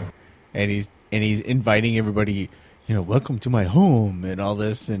avatar, and he's inviting everybody, welcome to my home and all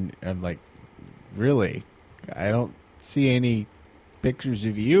this, and I'm like, really? I don't see any pictures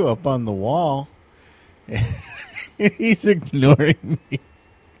of you up on the wall. He's ignoring me.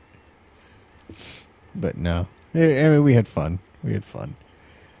 But no, I mean, we had fun.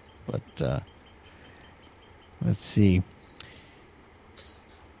 But let's see.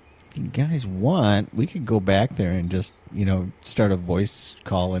 If you guys want, we could go back there and just, start a voice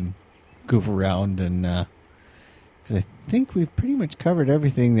call and goof around. And because I think we've pretty much covered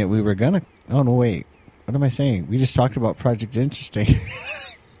everything that we were going to. Oh, no, wait. What am I saying? We just talked about Project Interesting.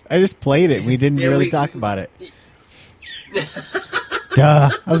 I just played it. We didn't really talk about it. Duh.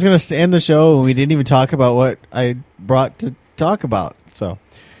 I was going to end the show and we didn't even talk about what I brought to talk about. So,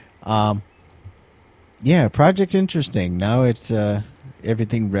 yeah, Project Interesting. Now it's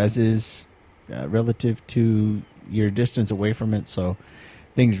everything reses relative to your distance away from it. So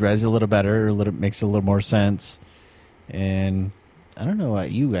things res a little better, makes a little more sense. And I don't know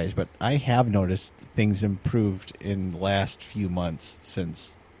about you guys, but I have noticed things improved in the last few months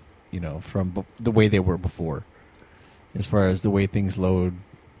since, from the way they were before. As far as the way things load,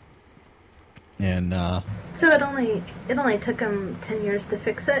 and so it only took them 10 years to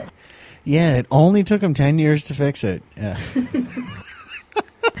fix it. Yeah, it only took them 10 years to fix it. Yeah.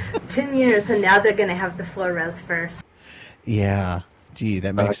 10 years, and now they're going to have the floor res first. Yeah, gee,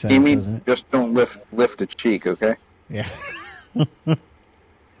 that makes sense, Keeme, doesn't it? Just don't lift a cheek, okay? Yeah.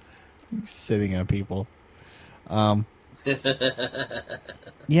 Sitting on people. Yeah,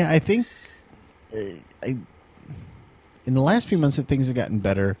 I think in the last few months that things have gotten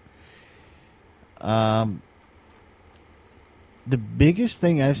better. The biggest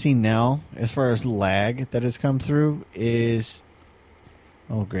thing I've seen now, as far as lag that has come through, is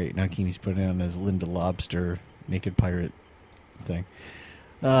great. Now Keeme's putting on his Linda Lobster naked pirate thing.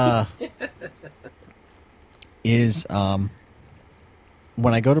 Is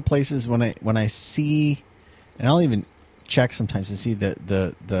when I go to places, when I see, and I'll even check sometimes to see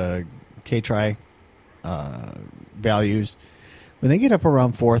the K-Tri values, when they get up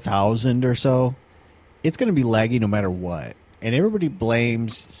around 4,000 or so, it's going to be laggy no matter what. And everybody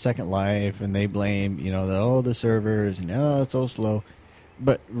blames Second Life, and they blame, the servers, and it's so slow.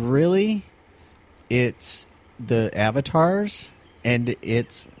 But really, it's the avatars and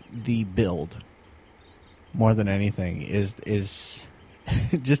it's the build more than anything is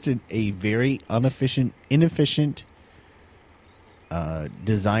just a very inefficient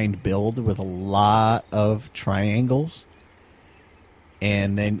designed build with a lot of triangles.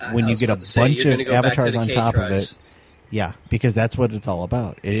 And then when you get a bunch of avatars on top of it, yeah, because that's what it's all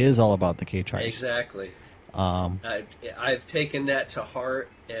about. It is all about the K-Tries. Exactly. I've taken that to heart,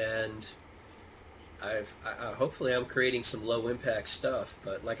 and hopefully I'm creating some low impact stuff.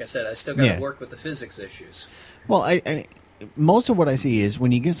 But like I said, I still got to work with the physics issues. Well, I most of what I see is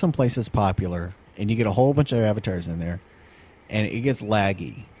when you get someplace that's popular and you get a whole bunch of avatars in there, and it gets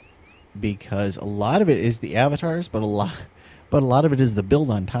laggy because a lot of it is the avatars, but a lot of it is the build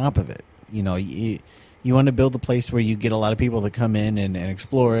on top of it. You want to build a place where you get a lot of people to come in and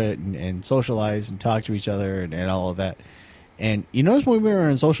explore it and socialize and talk to each other and all of that. And you notice when we were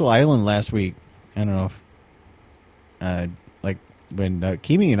on Social Island last week, I don't know if, like when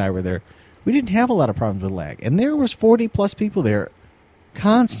Keeme and I were there, we didn't have a lot of problems with lag. And there was 40 plus people there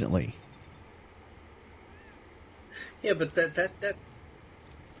constantly. Yeah, but that's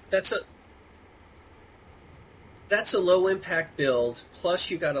a low impact build.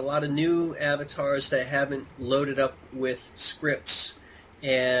 Plus, you got a lot of new avatars that haven't loaded up with scripts,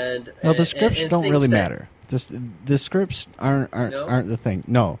 and the scripts don't really matter. The scripts aren't the thing.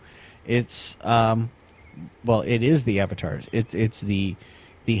 No, it's it is the avatars. It's the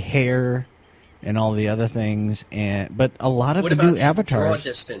hair and all the other things, but a lot of the new avatars.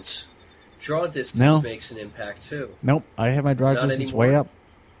 Draw distance makes an impact too. Nope, I have my draw distance anymore. Way up.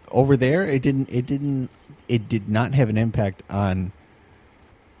 Over there, it did not have an impact on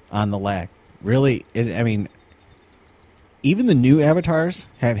the lag. Really, even the new avatars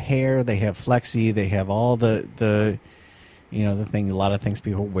have hair, they have flexi, they have all the thing, a lot of things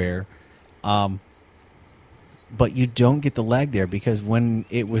people wear. But you don't get the lag there because when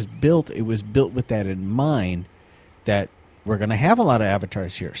it was built with that in mind, that we're going to have a lot of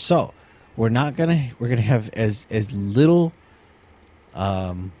avatars here. So we're going to have as little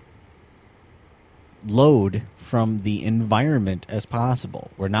load from the environment as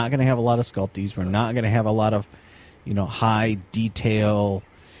possible. We're not going to have a lot of sculpties. We're not going to have a lot of, high detail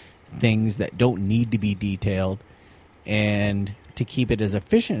things that don't need to be detailed, and to keep it as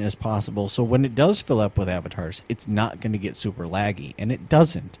efficient as possible. So when it does fill up with avatars, it's not going to get super laggy, and it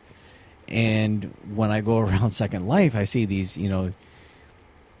doesn't. And when I go around Second Life, I see these,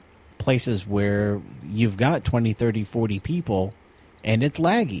 places where you've got 20, 30, 40 people, and it's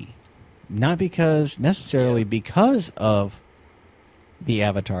laggy. Not necessarily because of the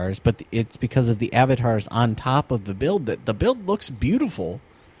avatars, but it's because of the avatars on top of the build. That the build looks beautiful,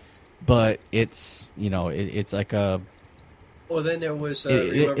 but it's it's like a. Well, then there was.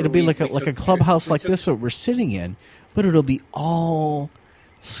 It'll be like a clubhouse like this what we're sitting in, but it'll be all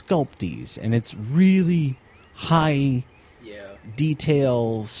sculpties, and it's really high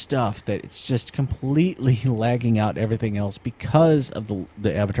detail stuff that it's just completely lagging out everything else because of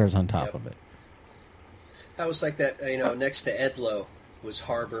the avatars on top of it. That was like that, next to Edlo was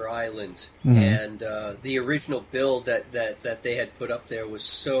Harbor Island, and the original build that they had put up there was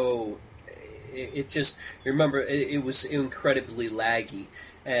so. It just, remember, it was incredibly laggy,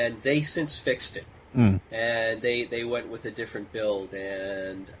 and they since fixed it. And they went with a different build,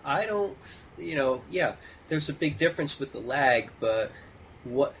 and I don't, there's a big difference with the lag, but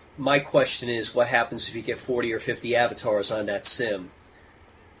what my question is, what happens if you get 40 or 50 avatars on that sim?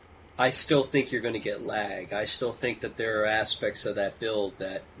 I still think you're going to get lag. I still think that there are aspects of that build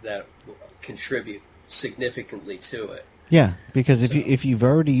that contribute significantly to it. Yeah, because if you've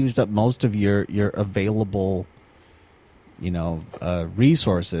already used up most of your available,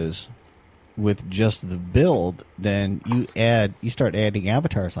 resources with just the build, then you start adding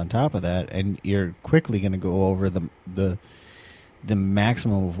avatars on top of that, and you're quickly going to go over the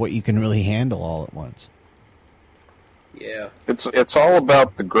maximum of what you can really handle all at once. Yeah, it's all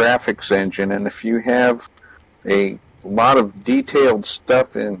about the graphics engine, and if you have a lot of detailed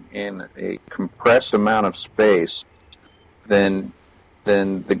stuff in a compressed amount of space, then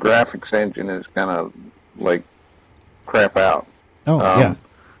the graphics engine is gonna crap out. Oh yeah.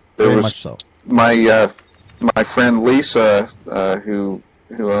 Very much so. My friend Lisa, who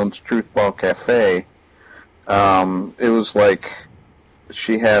owns Truthball Cafe, it was like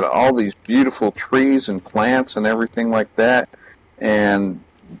she had all these beautiful trees and plants and everything like that, and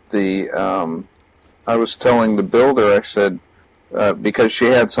I was telling the builder, I said, because she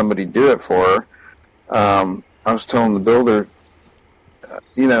had somebody do it for her, I was telling the builder,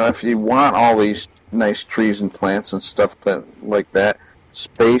 if you want all these nice trees and plants and stuff like that,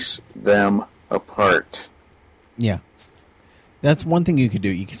 space them apart. Yeah. That's one thing you could do.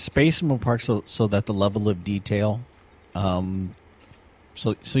 You can space them apart so that the level of detail,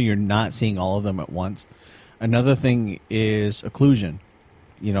 so you're not seeing all of them at once. Another thing is occlusion.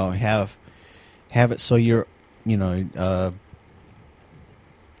 Have it so you're, you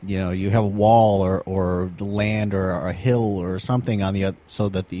have a wall or the land or a hill or something on the other, so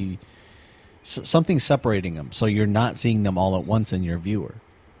that something separating them, so you're not seeing them all at once in your viewer.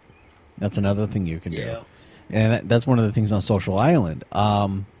 That's another thing you can do, and that's one of the things on Social Island.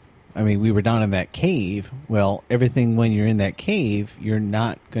 We were down in that cave. Well, everything when you're in that cave, you're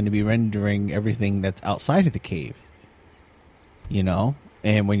not going to be rendering everything that's outside of the cave.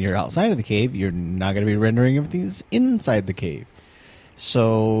 And when you're outside of the cave, you're not going to be rendering everything that's inside the cave.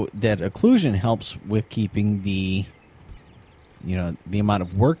 So that occlusion helps with keeping the amount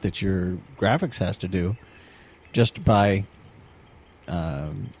of work that your graphics has to do just by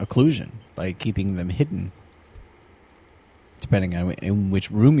occlusion, by keeping them hidden, depending on in which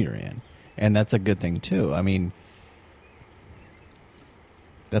room you're in. And that's a good thing too.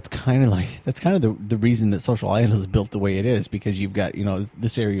 That's kind of the reason that Social Island is built the way it is, because you've got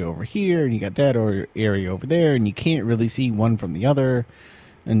this area over here and you got that area over there, and you can't really see one from the other,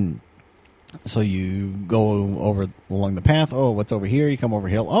 and so you go over along the path. Oh, what's over here? You come over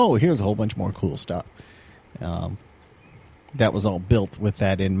here. Oh, here's a whole bunch more cool stuff. That was all built with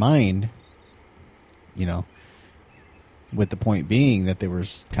that in mind. With the point being that there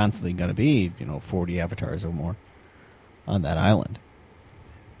was constantly going to be 40 avatars or more on that island.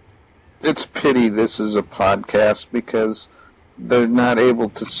 It's pity this is a podcast because they're not able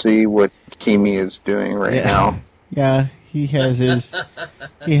to see what Keeme is doing right now. Yeah, he has his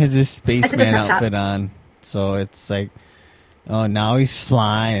spaceman outfit on, so it's like Oh, now he's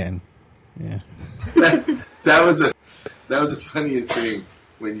flying. Yeah. That was the funniest thing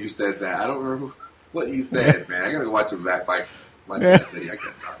when you said that. I don't remember what you said, man. I gotta watch it back. Watch that video. I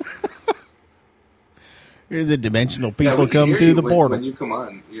can't talk. Here's the dimensional people come through the portal. When you come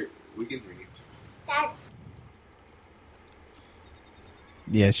on, we can hear you. Dad.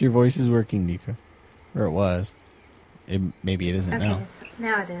 Yes, your voice is working, Nika. Or it was. Maybe it isn't now. So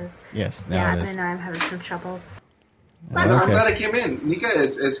now it is. Yes, now it is. I know I'm having some troubles. I'm glad I came in. Nika,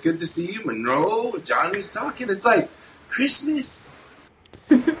 it's good to see you. Monroe, Johnny's talking. It's like Christmas.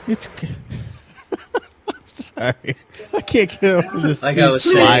 It's good. Sorry. I can't get over this. Like I was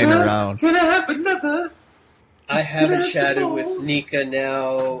flying saying, around. Gonna happen never. I haven't chatted with Nika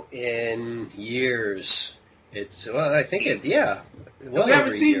now in years. I think well, we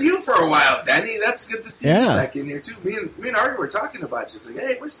haven't seen you for a while, Danny. That's good to see you back in here too. Me and Artie were talking about you. It's like,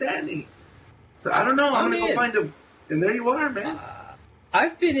 hey, where's Danny? So I don't know. I'm gonna go find him. And there you are, man.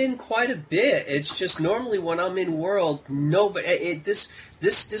 I've been in quite a bit. It's just normally when I'm in world, nobody.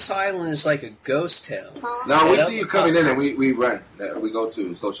 This island is like a ghost town. No, we see you coming in and we run. We go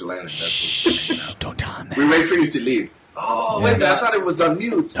to Social Island. Shh! Don't tell him that. We wait for you to leave. Oh, wait a minute! I thought it was on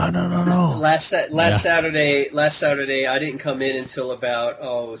mute. No. Last Saturday, I didn't come in until about it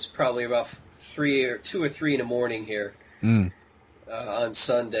was probably about 2 or 3 in the morning here. On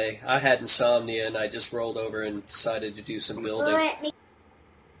Sunday. I had insomnia and I just rolled over and decided to do some building.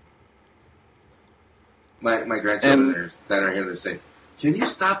 My grandchildren are standing here. They're saying, "Can you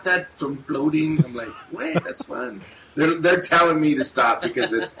stop that from floating?" I'm like, "Wait, that's fun." They're telling me to stop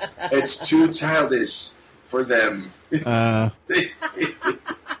because it's too childish for them. Yeah,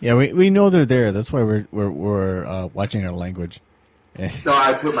 we know they're there. That's why we're watching our language. No,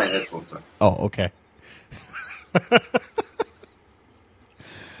 I put my headphones on. Oh, okay.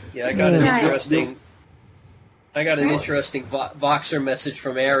 Yeah, I got an interesting Voxer message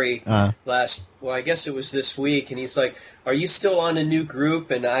from Ari I guess it was this week, and he's like, "Are you still on a new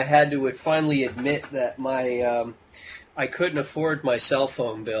group?" And I had to finally admit that I couldn't afford my cell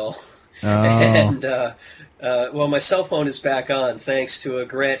phone bill. Oh. And my cell phone is back on thanks to a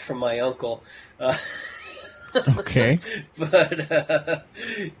grant from my uncle. Okay. But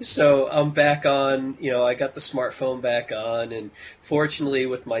so I'm back on. I got the smartphone back on, and fortunately,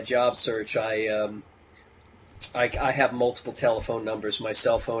 with my job search, I have multiple telephone numbers, my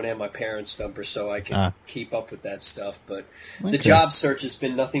cell phone and my parents' number, so I can keep up with that stuff. But the job search has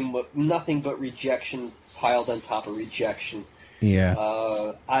been nothing but rejection piled on top of rejection. Yeah.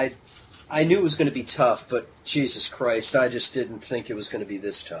 I knew it was going to be tough, but Jesus Christ, I just didn't think it was going to be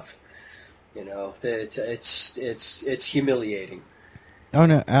this tough. It's humiliating. Oh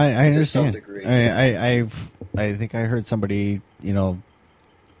no, I understand. To some degree. I think I heard somebody,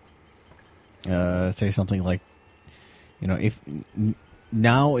 say something like, if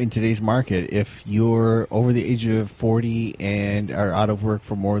now in today's market, if you're over the age of 40 and are out of work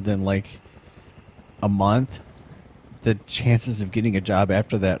for more than like a month, the chances of getting a job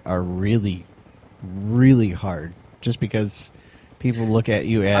after that are really, really hard. Just because people look at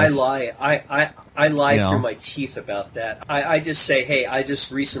you as I lie through my teeth about that. I just say, hey, I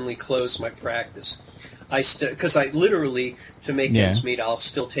just recently closed my practice. Because I literally, to make ends meet, I'll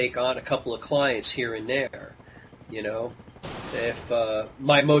still take on a couple of clients here and there. If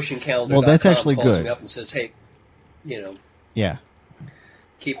my motion calendar that's actually calls good. me up and says, hey, yeah,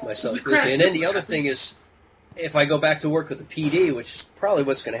 keep myself busy. And then the other thing is, if I go back to work with the PD, which is probably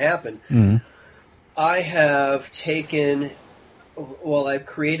what's going to happen, I have I've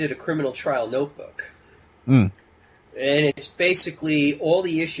created a criminal trial notebook. And it's basically all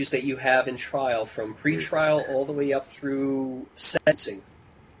the issues that you have in trial, from pre-trial all the way up through sentencing,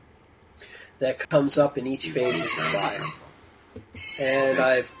 that comes up in each phase of the trial. And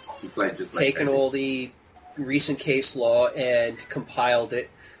I've taken all the recent case law and compiled it,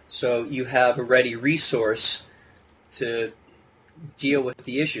 so you have a ready resource to deal with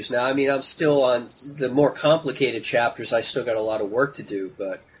the issues. Now, I mean, I'm still on the more complicated chapters. I still got a lot of work to do,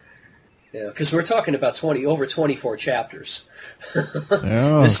 but because we're talking about over 24 chapters.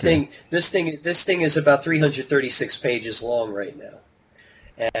 Oh, This thing is about 336 pages long right now,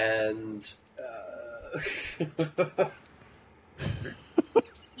 and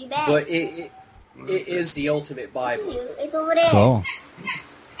but it is the ultimate Bible. It's over there. cool.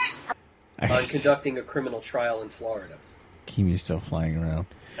 On conducting a criminal trial in Florida. Keeme's still flying around.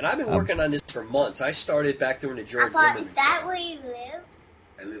 And I've been working on this for months. I started back during the George Papa, Zimmerman. is that where you live?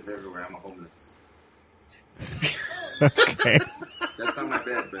 I live everywhere. I'm a homeless. Okay. That's not my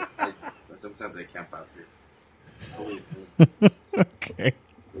bed, but sometimes I camp out here. Okay.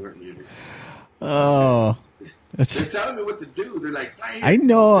 Oh, They're telling me what to do. They're like, fly here. I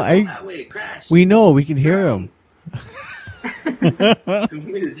know. Go that way, crash. We know. We can hear them. They want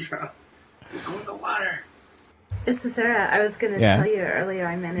me to drown. Go in the water. Itazura, I was going to tell you earlier,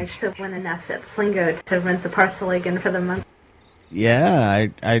 I managed to win enough at Slingo to rent the parcel again for the month. Yeah,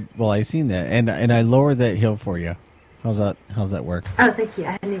 I seen that, and I lowered that hill for you. How's that work? Oh, thank you.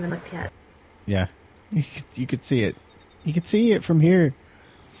 I hadn't even looked yet. Yeah, you could see it. You could see it from here.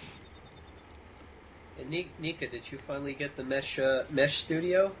 And Nika, did you finally get the Mesh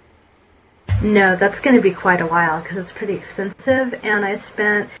Studio? No, that's going to be quite a while because it's pretty expensive, and I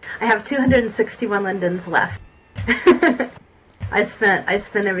have 261 lindens left. I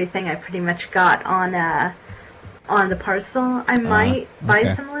spent everything I pretty much got on the parcel. I might buy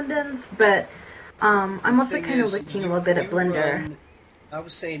some lindens, but I'm also kind of looking a little bit at Blender. I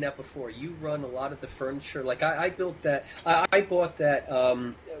was saying that before. You run a lot of the furniture. Like I built that. I bought that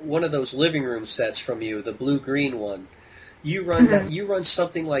one of those living room sets from you, the blue-green one. You run that. You run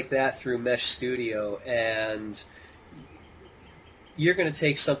something like that through Mesh Studio, and you're going to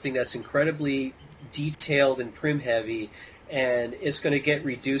take something that's incredibly detailed and prim heavy, and it's going to get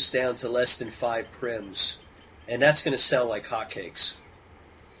reduced down to less than 5 prims, and that's going to sell like hotcakes.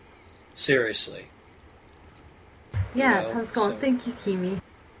 Seriously. Yeah, it sounds cool. So. Thank you, Keeme.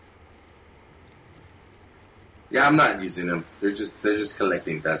 Yeah, I'm not using them. They're just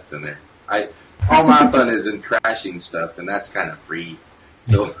collecting dust in there. All my fun is in crashing stuff, and that's kind of free.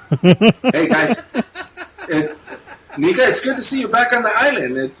 So, hey guys, Nika, it's good to see you back on the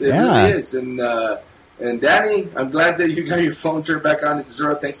island. It really is. And Danny, I'm glad that you got your phone turned back on.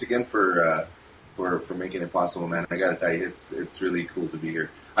 Itazura, thanks again for making it possible, man. I gotta tell you, it's really cool to be here.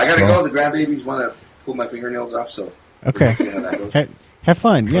 I gotta go. The grandbabies want to pull my fingernails off, so okay. See how that goes. Have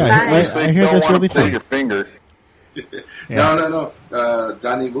fun. Yeah, I hear that's really fun. Your finger. No.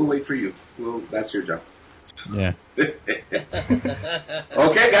 Johnny, we'll wait for you. That's your job. Yeah. Okay,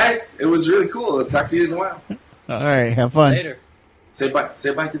 guys. It was really cool. I'll talk to you in a while. All right. Have fun. Later. Say bye.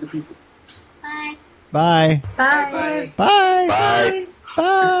 Say bye to the people. Bye. Bye. Bye. Bye. Bye.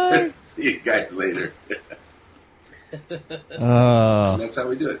 Bye. See you guys later. That's how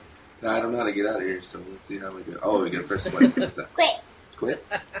we do it. Now, I don't know how to get out of here, so let's see how we do it. Oh, we got to press the button. What's that? Quit?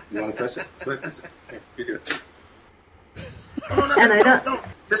 You want to press it? Quit, press it. Here, you're good. Oh, no, and I don't... No.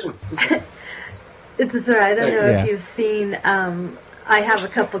 This one. Itazura, I don't know if you've seen... I have a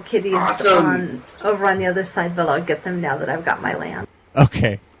couple kitties over on the other side, but I'll get them now that I've got my land.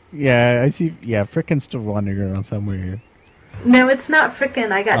 Okay. Yeah, I see. Yeah, Frickin's still wandering around somewhere here. No, it's not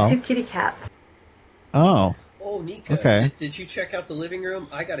Frickin. I got 2 kitty cats. Oh. Oh, Nika. Okay. Did you check out the living room?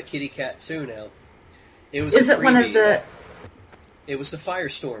 I got a kitty cat too now. It was. Is it one of the? It was the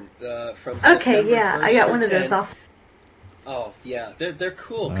Firestorm from. Okay, yeah, I got one of those also. Oh yeah, they're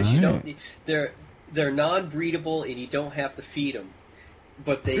cool because you don't. They're non-breedable and you don't have to feed them,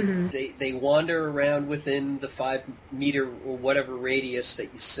 but they wander around within the 5 meter or whatever radius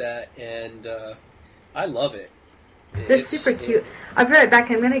that you set, and I love it. They're super cute. I'll be right back.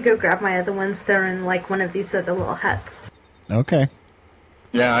 I'm going to go grab my other ones. They're in like one of these other little huts. Okay.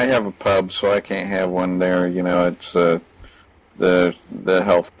 Yeah, I have a pub, so I can't have one there. You know, it's the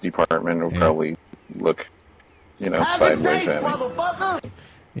health department will probably look, sideways at me.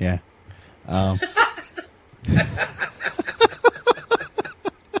 Yeah.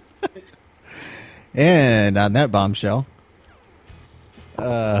 And on that bombshell,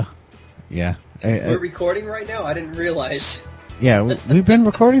 yeah. We're recording right now? I didn't realize. Yeah, we've been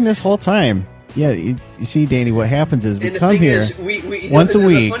recording this whole time. Yeah, you see, Danny, what happens is we come here once a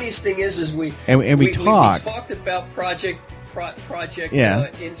week. The funniest thing is we talk. We talked about project.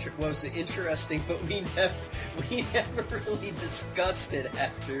 Was interesting, but we never really discussed it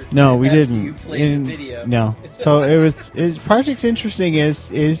after. No, we didn't. You played the video. No, so it was Project Interesting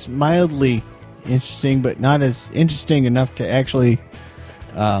is mildly interesting, but not as interesting enough to actually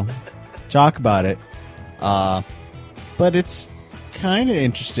talk about it. But it's kind of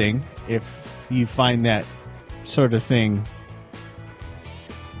interesting if you find that sort of thing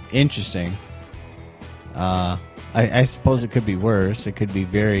interesting. I suppose it could be worse. It could be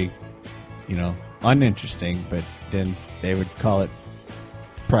very, uninteresting, but then they would call it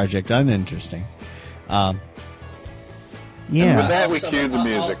Project Uninteresting. Yeah. And with that, we cue the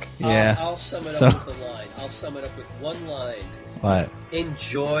music. I'll sum it up with a line. I'll sum it up with one line. What?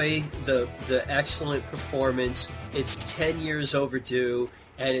 Enjoy the excellent performance. It's 10 years overdue,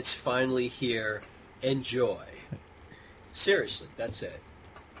 and it's finally here. Enjoy. Seriously, that's it.